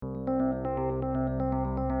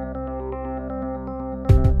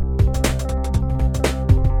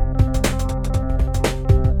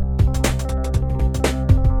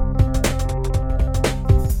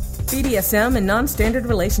BDSM and non-standard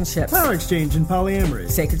relationships, power exchange and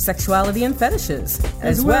polyamory, sacred sexuality and fetishes,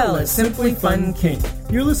 as well as simply fun kink.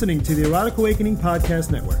 You're listening to the Erotic Awakening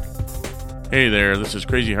Podcast Network. Hey there, this is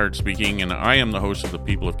Crazy Heart speaking, and I am the host of the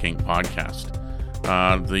People of Kink podcast.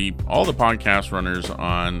 All the podcast runners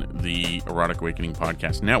on the Erotic Awakening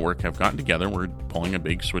Podcast Network have gotten together. We're pulling a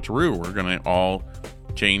big switcheroo. We're going to all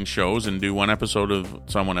change shows and do one episode of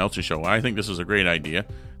someone else's show. I think this is a great idea.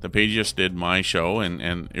 The Paige just did my show,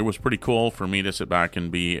 and it was pretty cool for me to sit back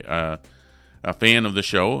and be a fan of the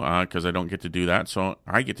show because I don't get to do that. So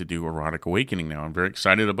I get to do Erotic Awakening now. I'm very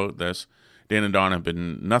excited about this. Dan and Dawn have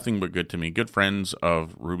been nothing but good to me, good friends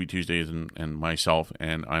of Ruby Tuesdays and myself,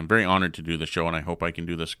 and I'm very honored to do the show, and I hope I can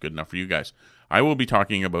do this good enough for you guys. I will be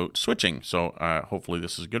talking about switching, so hopefully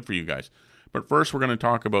this is good for you guys. But first, we're going to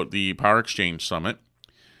talk about the Power Exchange Summit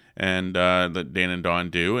and that Dan and Dawn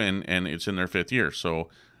do, and it's in their 5th year. So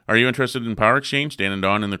are you interested in Power Exchange? Dan and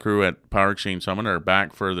Dawn and the crew at Power Exchange Summit are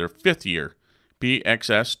back for their 5th year.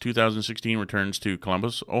 PXS 2016 returns to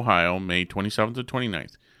Columbus, Ohio, May 27th to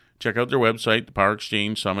 29th. Check out their website,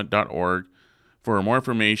 powerexchangesummit.org, for more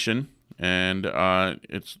information. And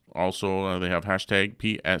it's also, they have hashtag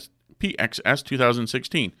PXS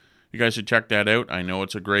 2016. You guys should check that out. I know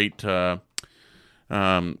it's a great event,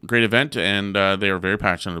 and they are very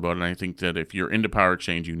passionate about it. And I think that if you're into Power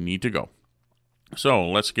Exchange, you need to go. So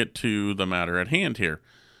let's get to the matter at hand here.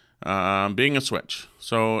 Being a switch.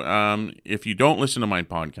 So if you don't listen to my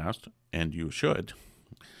podcast, and you should,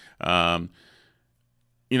 I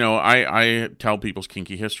tell people's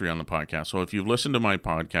kinky history on the podcast. So if you've listened to my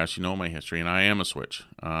podcast, you know my history, and I am a switch.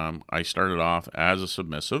 I started off as a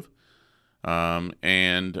submissive,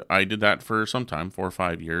 and I did that for some time, 4 or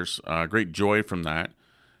 5 years. Great joy from that,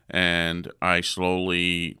 and I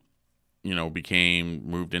slowly,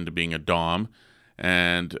 moved into being a dom,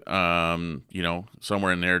 and,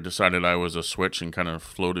 somewhere in there decided I was a switch and kind of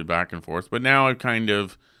floated back and forth. But now I've kind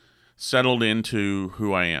of settled into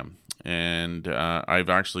who I am. And I've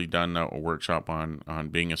actually done a workshop on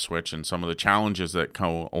being a switch and some of the challenges that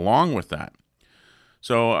come along with that.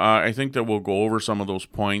 So I think that we'll go over some of those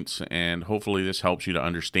points, and hopefully this helps you to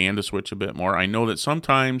understand the switch a bit more. I know that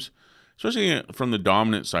sometimes, especially from the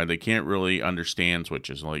dominant side, they can't really understand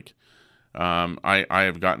switches. Like I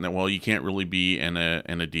have gotten that, well, you can't really be in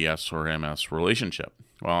a DS or MS relationship.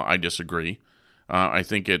 Well, I disagree. I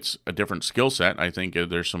think it's a different skill set. I think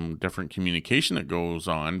there's some different communication that goes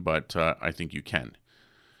on, but I think you can.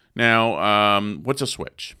 Now, what's a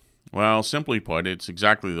switch? Well, simply put, it's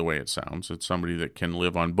exactly the way it sounds. It's somebody that can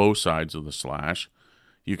live on both sides of the slash.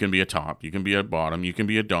 You can be a top, you can be a bottom, you can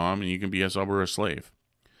be a dom, and you can be a sub or a slave.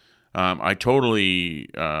 I totally,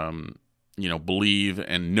 believe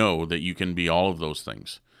and know that you can be all of those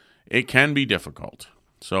things. It can be difficult.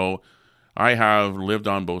 So I have lived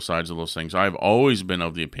on both sides of those things. I've always been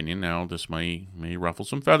of the opinion, now this may ruffle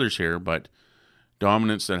some feathers here, but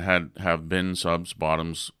dominants that have been subs,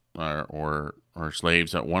 bottoms, or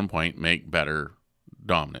slaves at one point make better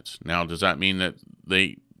dominants. Now, does that mean that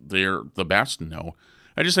they're the best? No.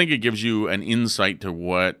 I just think it gives you an insight to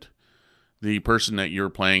what the person that you're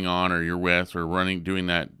playing on or you're with or doing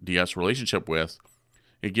that DS relationship with,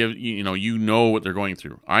 it gives, you know what they're going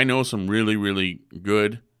through. I know some really, really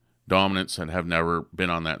good dominants that have never been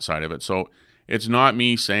on that side of it. So it's not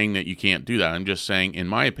me saying that you can't do that. I'm just saying, in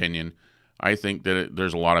my opinion, I think that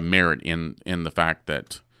there's a lot of merit in the fact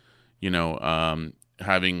that,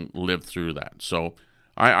 having lived through that. So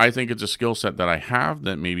I think it's a skill set that I have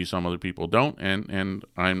that maybe some other people don't, and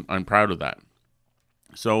I'm proud of that.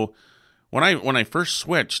 So when I first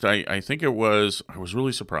switched, I think I was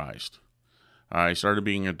really surprised. I started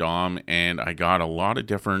being a dom, and I got a lot of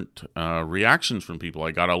different reactions from people. I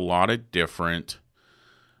got a lot of different.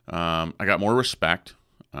 I got more respect,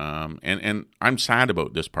 and I'm sad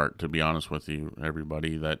about this part, to be honest with you,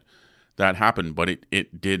 everybody, that happened, but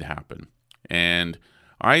it did happen, and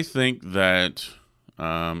I think that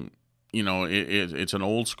it's an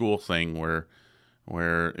old school thing where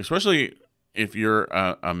especially if you're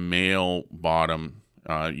a male bottom,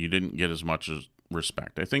 you didn't get as much as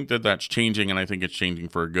respect. I think that's changing, and I think it's changing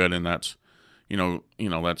for good, and that's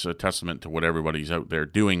that's a testament to what everybody's out there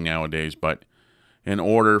doing nowadays. But in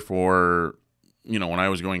order for when I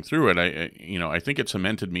was going through it, I think it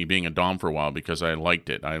cemented me being a dom for a while because I liked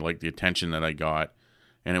it. I liked the attention that I got,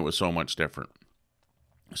 and it was so much different.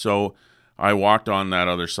 So I walked on that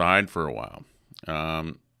other side for a while.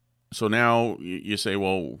 So now you say,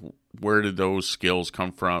 well, where did those skills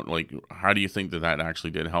come from? Like, how do you think that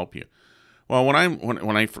actually did help you? Well,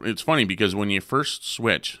 it's funny because when you first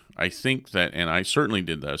switch, I think that, and I certainly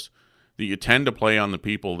did this, that you tend to play on the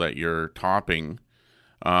people that you're topping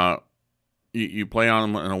you play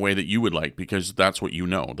on them in a way that you would like, because that's what you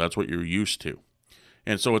know, that's what you're used to.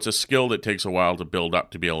 And so it's a skill that takes a while to build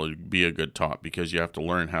up to be able to be a good top, because you have to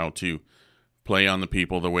learn how to play on the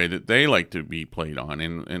people the way that they like to be played on,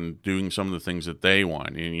 and doing some of the things that they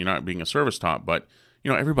want. And you're not being a service top, but,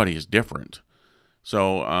 everybody is different.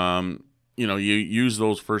 So, you use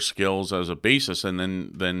those first skills as a basis, and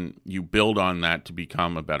then you build on that to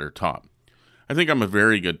become a better top. I think I'm a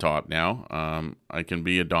very good top now. I can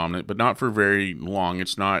be a dominant, but not for very long.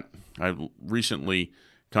 I've recently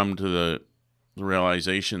come to the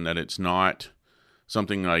realization that it's not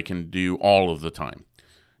something that I can do all of the time.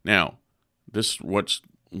 Now,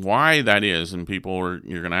 why that is, and you're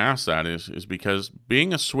going to ask that, is because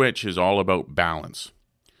being a switch is all about balance.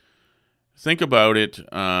 Think about it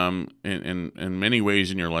in many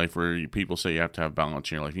ways in your life where people say you have to have balance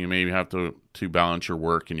in your life. You maybe have to balance your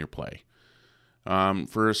work and your play.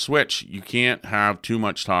 For a switch, you can't have too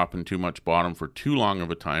much top and too much bottom for too long of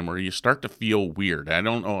a time, or you start to feel weird. I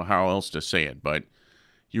don't know how else to say it, but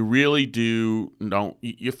you really do.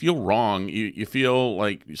 You feel wrong. You feel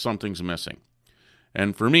like something's missing.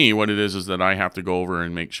 And for me, what it is that I have to go over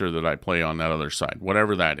and make sure that I play on that other side,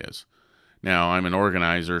 whatever that is. Now, I'm an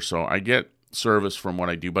organizer, so I get service from what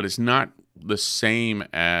I do, but it's not the same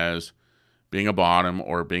as being a bottom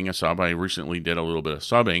or being a sub. I recently did a little bit of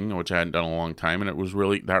subbing, which I hadn't done in a long time, and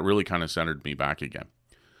that really kind of centered me back again.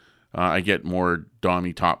 I get more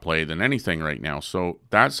dommy top play than anything right now, so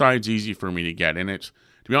that side's easy for me to get. And to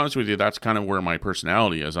be honest with you, that's kind of where my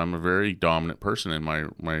personality is. I'm a very dominant person in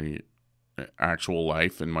my actual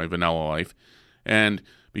life, in my vanilla life, and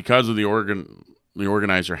because of the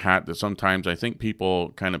organizer hat, that sometimes I think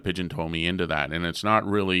people kind of pigeonhole me into that, and it's not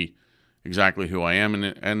really exactly who I am.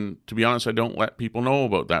 And to be honest, I don't let people know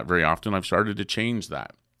about that very often. I've started to change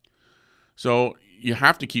that. So you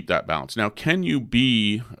have to keep that balance. Now, can you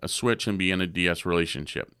be a switch and be in a DS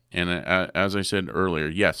relationship? And as I said earlier,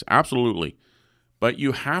 yes, absolutely. But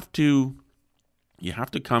you have to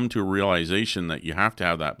come to a realization that you have to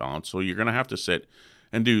have that balance. So you're going to have to sit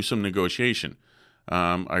and do some negotiation.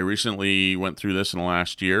 I recently went through this in the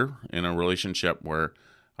last year in a relationship where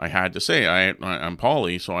I had to say, I'm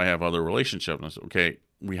poly, so I have other relationships. And I said, okay,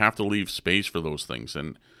 we have to leave space for those things.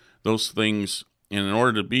 And those things, in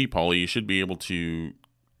order to be poly, you should be able to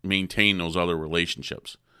maintain those other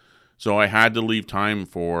relationships. So I had to leave time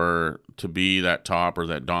to be that top or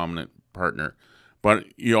that dominant partner. But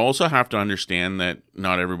you also have to understand that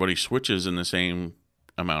not everybody switches in the same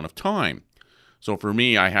amount of time. So for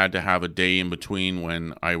me, I had to have a day in between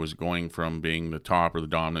when I was going from being the top or the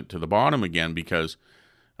dominant to the bottom again, because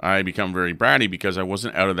I become very bratty because I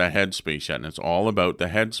wasn't out of that headspace yet, and it's all about the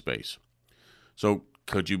headspace. So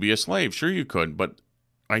could you be a slave? Sure you could, but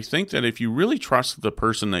I think that if you really trust the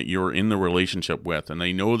person that you're in the relationship with, and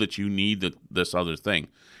they know that you need this other thing,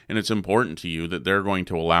 and it's important to you, that they're going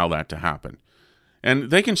to allow that to happen. And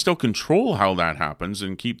they can still control how that happens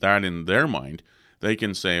and keep that in their mind. They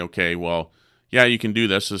can say, okay, well, yeah, you can do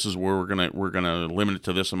this. This is where we're gonna limit it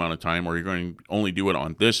to this amount of time, or you're going to only do it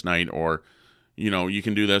on this night, or you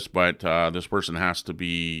can do this, but this person has to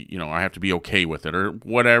be, I have to be okay with it, or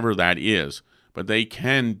whatever that is. But they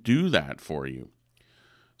can do that for you.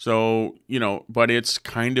 So, but it's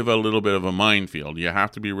kind of a little bit of a minefield. You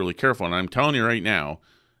have to be really careful. And I'm telling you right now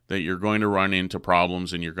that you're going to run into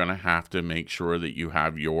problems, and you're going to have to make sure that you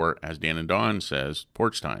have your, as Dan and Dawn says,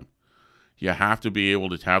 porch time. You have to be able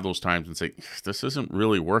to have those times and say, this isn't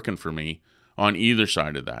really working for me on either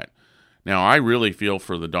side of that. Now, I really feel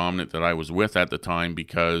for the dominant that I was with at the time,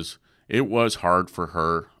 because it was hard for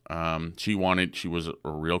her. She was a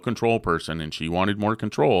real control person, and she wanted more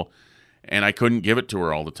control, and I couldn't give it to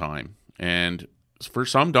her all the time. And for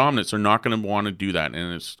some dominants, they're not going to want to do that,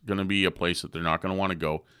 and it's going to be a place that they're not going to want to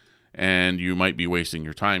go, and you might be wasting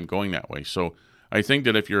your time going that way. So I think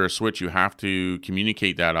that if you're a switch, you have to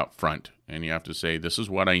communicate that up front, and you have to say, this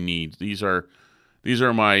is what I need. These are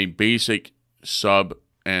my basic sub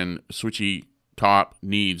and switchy top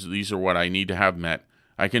needs. These are what I need to have met.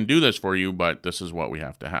 I can do this for you, but this is what we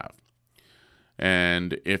have to have.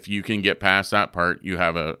 And if you can get past that part, you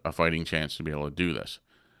have a fighting chance to be able to do this.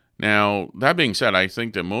 Now, that being said, I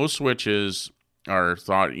think that most switches are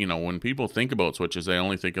thought, when people think about switches, they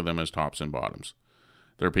only think of them as tops and bottoms.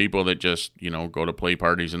 There are people that just, go to play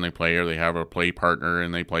parties and they play, or they have a play partner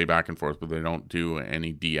and they play back and forth, but they don't do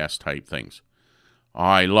any DS type things.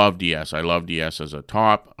 I love DS. I love DS as a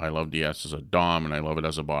top. I love DS as a dom, and I love it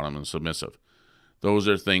as a bottom and submissive. Those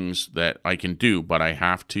are things that I can do, but I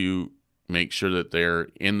have to make sure that they're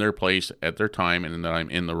in their place at their time, and that I'm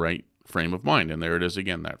in the right frame of mind. And there it is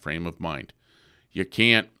again, that frame of mind. You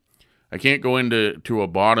can't I can't go into a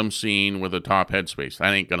bottom scene with a top headspace.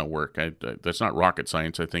 That ain't going to work. That's not rocket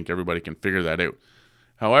science. I think everybody can figure that out.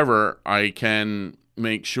 However, I can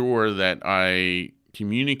make sure that I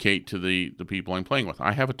communicate to the people I'm playing with.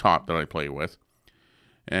 I have a top that I play with,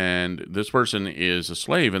 and this person is a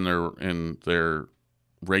slave in their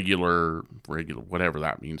regular whatever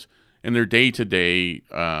that means, in their day-to-day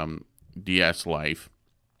DS life.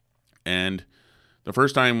 And the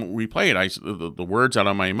first time we played, the words out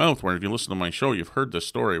of my mouth were, if you listen to my show, you've heard this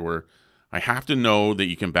story where I have to know that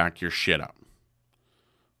you can back your shit up.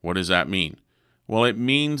 What does that mean? Well, it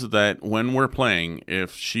means that when we're playing,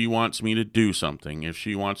 if she wants me to do something, if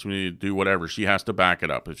she wants me to do whatever, she has to back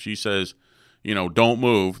it up. If she says, don't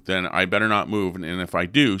move, then I better not move. And if I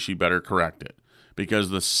do, she better correct it. Because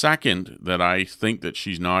the second that I think that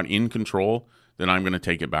she's not in control, then I'm going to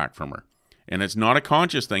take it back from her. And it's not a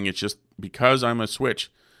conscious thing. It's just because I'm a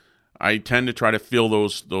switch, I tend to try to fill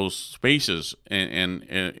those spaces. And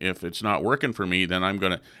if it's not working for me, then I'm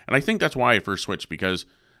going to... And I think that's why I first switched, because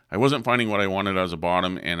I wasn't finding what I wanted as a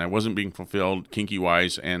bottom, and I wasn't being fulfilled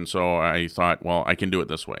kinky-wise. And so I thought, well, I can do it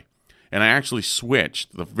this way. And I actually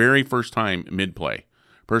switched the very first time mid-play.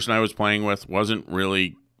 Person I was playing with wasn't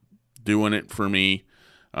really doing it for me.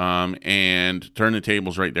 And turned the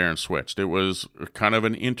tables right there and switched. It was kind of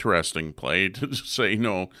an interesting play to say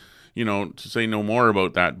no, to say no more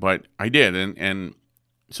about that, but I did. And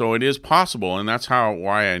so it is possible. And that's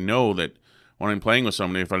why I know that when I'm playing with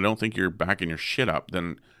somebody, if I don't think you're backing your shit up,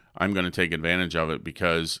 then I'm going to take advantage of it,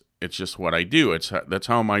 because it's just what I do. That's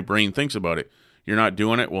how my brain thinks about it. You're not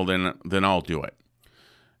doing it. Well, then I'll do it.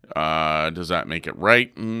 Does that make it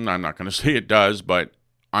right? I'm not going to say it does, but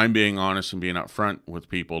I'm being honest and being upfront with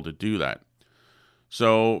people to do that.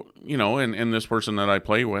 So, and this person that I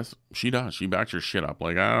play with, she does. She backs her shit up.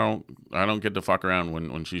 Like, I don't get to fuck around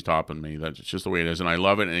when she's topping me. That's just the way it is, and I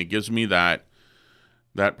love it, and it gives me that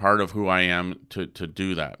part of who I am to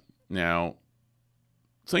do that. Now,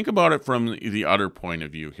 think about it from the other point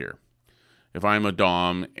of view here. If I'm a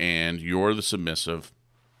dom and you're the submissive,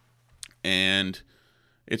 and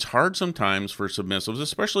it's hard sometimes for submissives,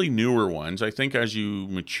 especially newer ones. I think as you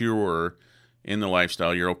mature in the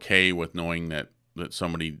lifestyle, you're okay with knowing that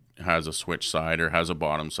somebody has a switch side or has a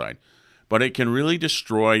bottom side. But it can really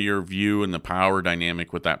destroy your view and the power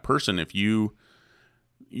dynamic with that person if you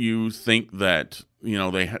think that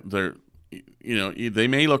they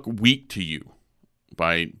may look weak to you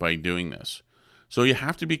by doing this. So you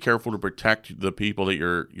have to be careful to protect the people that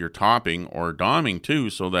you're topping or doming too,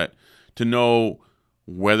 so that to know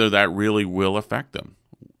whether that really will affect them.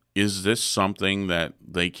 Is this something that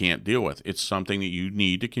they can't deal with? It's something that you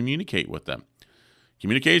need to communicate with them.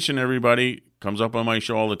 Communication, everybody, comes up on my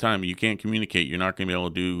show all the time. You can't communicate, you're not going to be able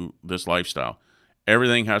to do this lifestyle.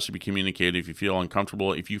 Everything has to be communicated. If you feel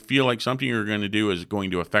uncomfortable, if you feel like something you're going to do is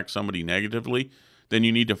going to affect somebody negatively, then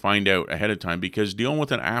you need to find out ahead of time, because dealing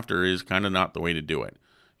with it after is kind of not the way to do it.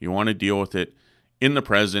 You want to deal with it in the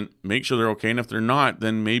present, make sure they're okay, and if they're not,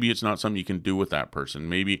 then maybe it's not something you can do with that person.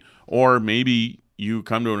 Maybe you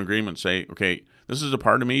come to an agreement and say, okay, this is a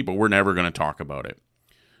part of me, but we're never going to talk about it.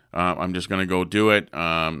 I'm just going to go do it.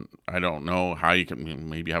 I don't know how you can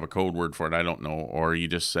maybe have a code word for it. I don't know. Or you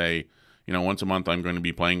just say, once a month I'm going to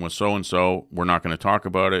be playing with so-and-so. We're not going to talk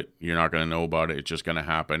about it. You're not going to know about it. It's just going to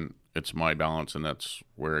happen. It's my balance, and that's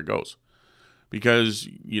where it goes. Because,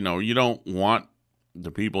 you don't want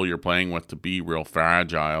the people you're playing with to be real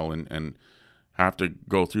fragile and have to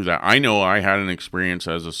go through that. I know I had an experience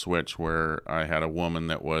as a switch where I had a woman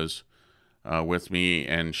that was with me,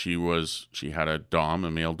 and she had a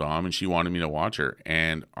male dom, and she wanted me to watch her.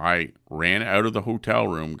 And I ran out of the hotel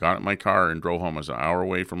room, got in my car, and drove home. I was an hour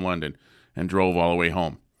away from London and drove all the way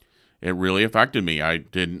home. It really affected me. I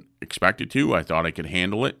didn't expect it to. I thought I could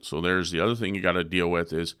handle it. So there's the other thing you got to deal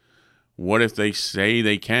with is, what if they say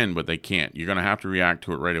they can, but they can't? You're going to have to react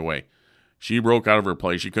to it right away. She broke out of her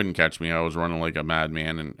place. She couldn't catch me. I was running like a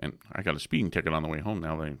madman, and I got a speeding ticket on the way home.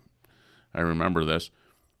 Now I remember this.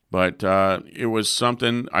 But it was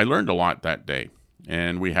something, I learned a lot that day.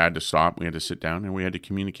 And we had to stop. We had to sit down, and we had to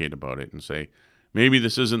communicate about it and say, maybe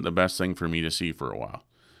this isn't the best thing for me to see for a while.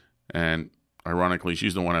 And ironically,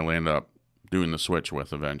 she's the one I landed up doing the switch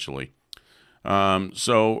with eventually. Being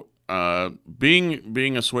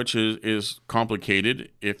a switch is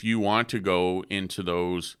complicated if you want to go into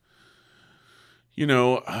those,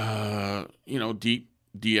 deep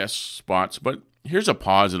DS spots. But here's a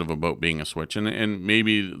positive about being a switch, and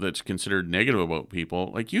maybe that's considered negative about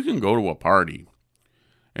people. Like, you can go to a party,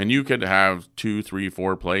 and you could have 2, 3,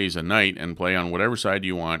 4 plays a night and play on whatever side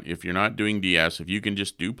you want. If you're not doing DS, if you can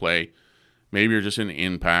just do play, maybe you're just in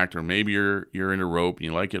Impact, or maybe you're into rope and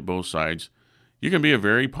you like it both sides. You can be a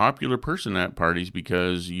very popular person at parties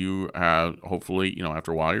because you have, hopefully,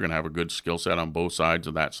 after a while, you're going to have a good skill set on both sides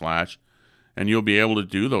of that slash, and you'll be able to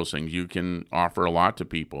do those things. You can offer a lot to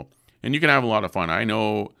people, and you can have a lot of fun. I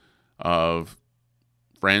know of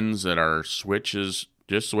friends that are switches,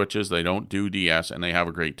 just switches. They don't do DS, and they have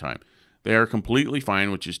a great time. They are completely fine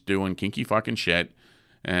with just doing kinky fucking shit,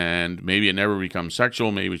 and maybe it never becomes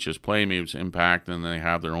sexual. Maybe it's just play. Maybe it's Impact, and they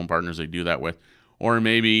have their own partners they do that with. Or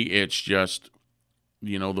maybe it's just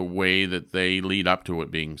the way that they lead up to it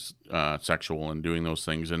being sexual and doing those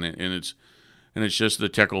things, and it's just the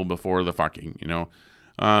tickle before the fucking.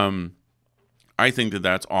 I think that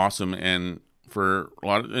that's awesome, and for a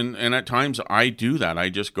lot of, and at times I do that. I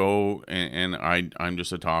just go and I'm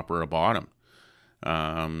just a top or a bottom.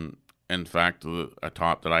 In fact, a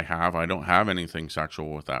top that I have, I don't have anything sexual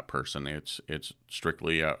with that person. It's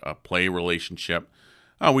strictly a play relationship.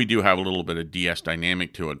 We do have a little bit of DS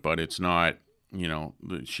dynamic to it, but it's not.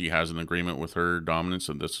 She has an agreement with her dominance,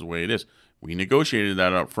 and this is the way it is. We negotiated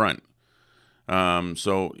that up front.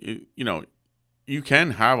 So you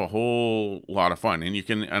can have a whole lot of fun,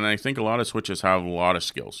 and I think a lot of switches have a lot of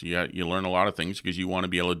skills. You learn a lot of things because you want to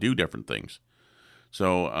be able to do different things.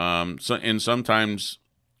 So sometimes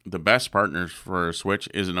the best partners for a switch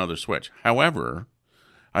is another switch. However,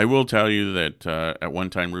 I will tell you that at one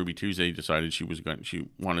time Ruby Tuesday decided she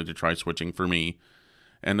wanted to try switching for me.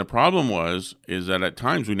 And the problem is that at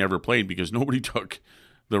times we never played because nobody took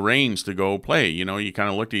the reins to go play. You kind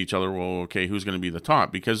of looked at each other, well, okay, who's going to be the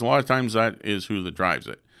top? Because a lot of times that is who that drives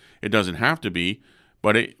it. It doesn't have to be,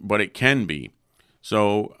 but it can be.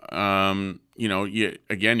 So, you're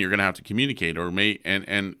going to have to communicate,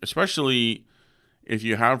 and especially if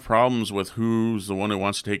you have problems with who's the one who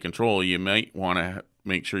wants to take control, you might want to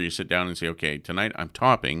make sure you sit down and say, okay, tonight I'm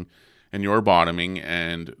topping and you're bottoming,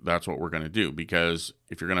 and that's what we're going to do. Because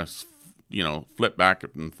if you're going to, flip back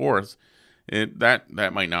and forth,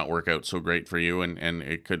 that might not work out so great for you, and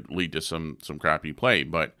it could lead to some crappy play.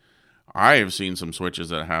 But I have seen some switches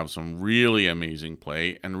that have some really amazing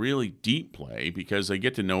play and really deep play because they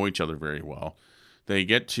get to know each other very well. They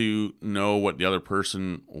get to know what the other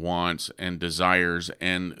person wants and desires,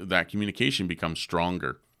 and that communication becomes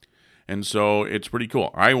stronger. And so it's pretty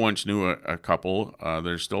cool. I once knew a couple,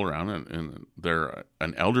 they're still around, and they're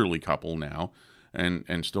an elderly couple now,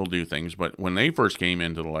 and still do things. But when they first came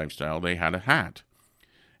into the lifestyle, they had a hat.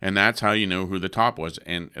 And that's how you know who the top was.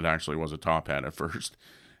 And it actually was a top hat at first.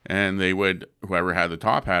 And whoever had the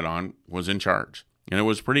top hat on was in charge. And it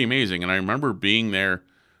was pretty amazing. And I remember being there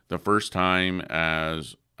the first time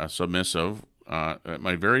as a submissive at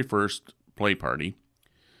my very first play party,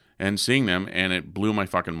 and seeing them, and it blew my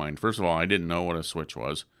fucking mind. First of all, I didn't know what a switch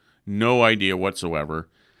was. No idea whatsoever.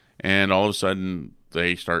 And all of a sudden,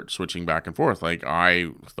 they start switching back and forth. Like,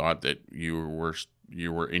 I thought that you were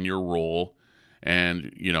in your role,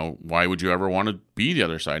 and, why would you ever want to be the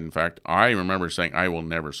other side? In fact, I remember saying, I will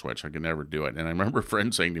never switch. I can never do it. And I remember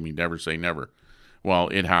friends saying to me, never say never. Well,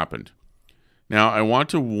 it happened. Now, I want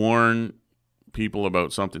to warn people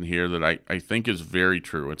about something here that I think is very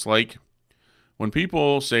true. It's like, when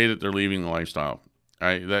people say that they're leaving the lifestyle,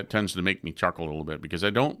 that tends to make me chuckle a little bit because I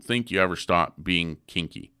don't think you ever stop being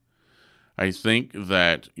kinky. I think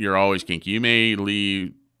that you're always kinky. You may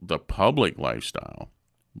leave the public lifestyle,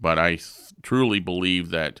 but I truly believe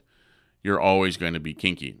that you're always going to be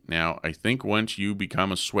kinky. Now, I think once you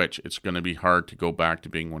become a switch, it's going to be hard to go back to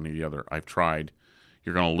being one or the other. I've tried.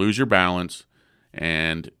 You're going to lose your balance,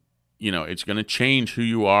 and it's going to change who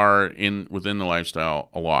you are within the lifestyle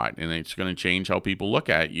a lot, and it's going to change how people look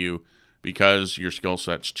at you because your skill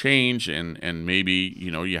sets change, and maybe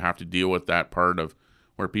you have to deal with that part of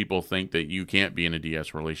where people think that you can't be in a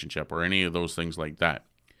DS relationship or any of those things like that.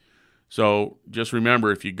 So just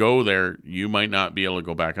remember, if you go there, you might not be able to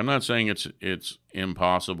go back. I'm not saying it's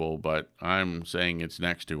impossible, but I'm saying it's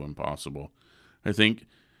next to impossible. I think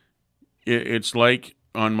it's like,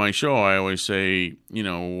 on my show, I always say,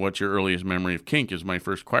 what's your earliest memory of kink is my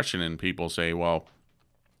first question. And people say, well,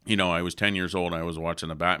 I was 10 years old. I was watching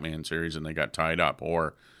the Batman series and they got tied up.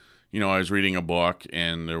 Or, I was reading a book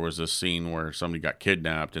and there was this scene where somebody got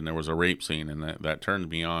kidnapped and there was a rape scene, and that turned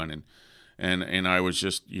me on. And I was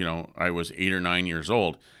just, I was 8 or 9 years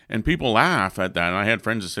old. And people laugh at that. And I had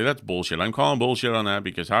friends that say, that's bullshit. I'm calling bullshit on that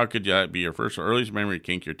because how could that be your first or earliest memory of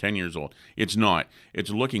kink? You're 10 years old. It's not. It's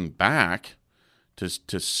looking back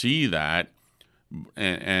to see that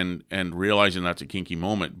and realizing that's a kinky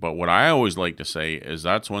moment. But what I always like to say is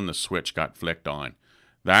that's when the switch got flicked on.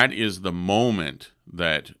 That is the moment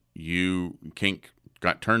that kink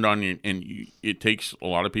got turned on, and it takes a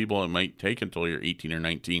lot of people, it might take until you're 18 or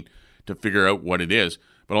 19 to figure out what it is.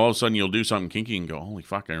 But all of a sudden you'll do something kinky and go, holy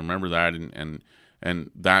fuck, I remember that.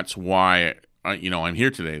 And that's why, I'm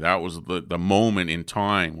here today. That was the moment in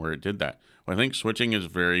time where it did that. Well, I think switching is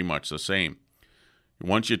very much the same.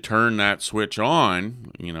 Once you turn that switch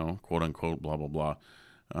on, quote unquote, blah, blah, blah,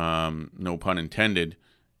 no pun intended,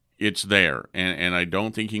 it's there. And I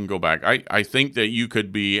don't think you can go back. I think that you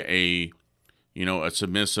could be a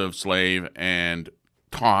submissive slave and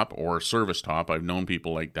top or service top. I've known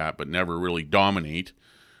people like that, but never really dominate.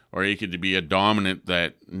 Or you could be a dominant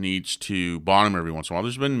that needs to bottom every once in a while.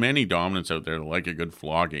 There's been many dominants out there that like a good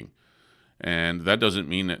flogging. And that doesn't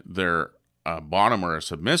mean that they're a bottom or a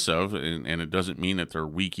submissive, and it doesn't mean that they're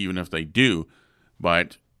weak even if they do,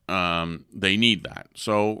 but they need that.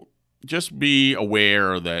 So just be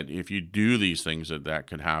aware that if you do these things that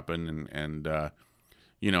could happen, and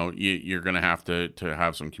you're going to have to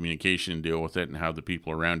have some communication and deal with it and have the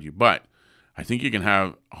people around you. But I think you can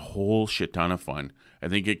have a whole shit ton of fun. I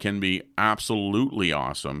think it can be absolutely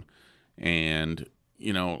awesome. And,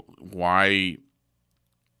 why...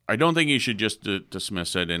 I don't think you should just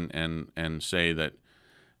dismiss it and say that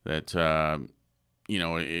it's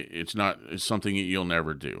something that you'll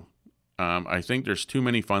never do. I think there's too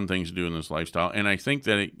many fun things to do in this lifestyle, and I think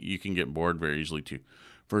that you can get bored very easily too.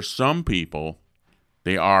 For some people,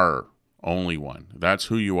 they are only one. That's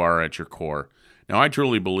who you are at your core. Now, I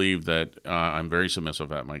truly believe that I'm very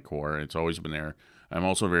submissive at my core. It's always been there. I'm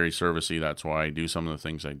also very servicey. That's why I do some of the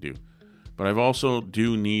things I do. But I've also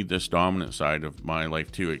do need this dominant side of my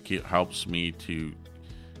life too. It helps me to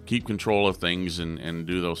keep control of things and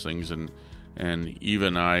do those things. And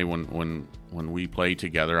even I, when we play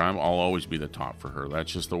together, I'll always be the top for her.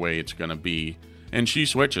 That's just the way it's going to be. And she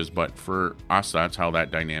switches, but for us, that's how that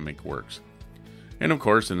dynamic works. And of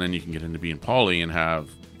course, and then you can get into being poly and have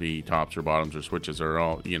be tops or bottoms or switches or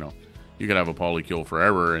all, you could have a polycule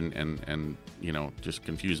forever and just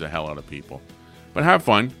confuse the hell out of people. But have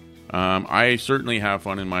fun. I certainly have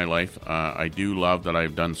fun in my life. I do love that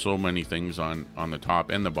I've done so many things on the top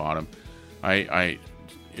and the bottom.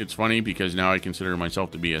 It's funny because now I consider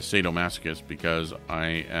myself to be a sadomasochist because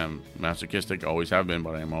I am masochistic, always have been,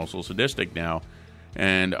 but I am also sadistic now.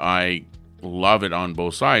 And I love it on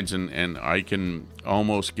both sides. And I can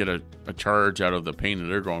almost get a charge out of the pain that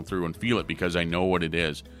they're going through and feel it because I know what it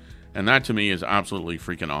is. And that to me is absolutely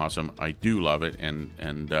freaking awesome. I do love it.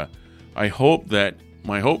 And I hope that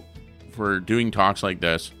my hope for doing talks like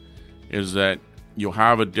this is that you'll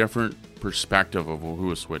have a different perspective of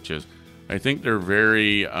who a switch is. I think they're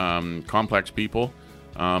very complex people,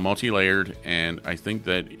 multi-layered, and I think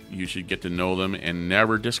that you should get to know them and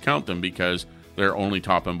never discount them because they're only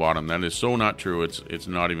top and bottom. That is so not true. It's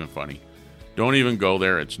not even funny. Don't even go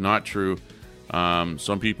there. It's not true. There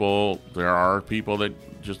are people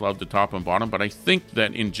that just love the top and bottom, but I think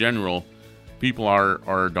that in general, people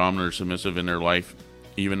are dominant or submissive in their life,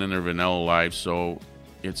 even in their vanilla lives. So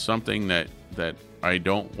it's something that I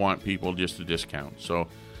don't want people just to discount. So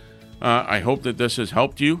I hope that this has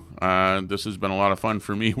helped you. This has been a lot of fun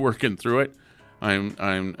for me working through it.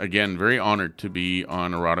 I'm again very honored to be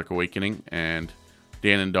on Erotic Awakening, and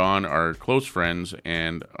Dan and Dawn are close friends,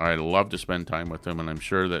 and I love to spend time with them, and I'm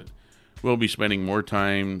sure that we'll be spending more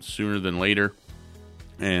time sooner than later.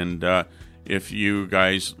 And if you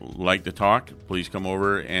guys like to talk, please come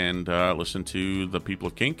over and listen to The People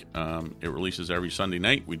of Kink. It releases every Sunday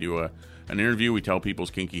night. We do an interview. We tell people's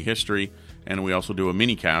kinky history, and we also do a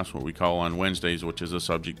mini cast, what we call on Wednesdays, which is a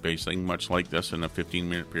subject-based thing, much like this, in a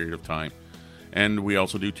 15-minute period of time. And we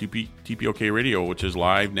also do TPOK Radio, which is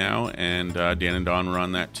live now, and Dan and Dawn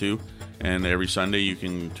run that too. And every Sunday you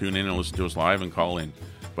can tune in and listen to us live and call in.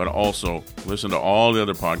 But also listen to all the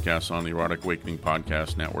other podcasts on the Erotic Awakening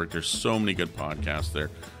Podcast Network. There's so many good podcasts there.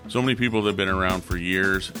 So many people that have been around for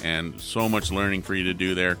years and so much learning for you to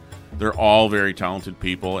do there. They're all very talented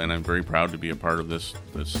people, and I'm very proud to be a part of this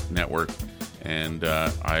network. And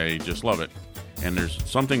I just love it. And there's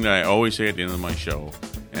something that I always say at the end of my show,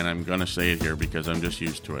 and I'm going to say it here because I'm just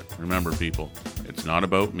used to it. Remember, people, it's not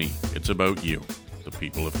about me. It's about you, the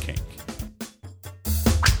people of Kink.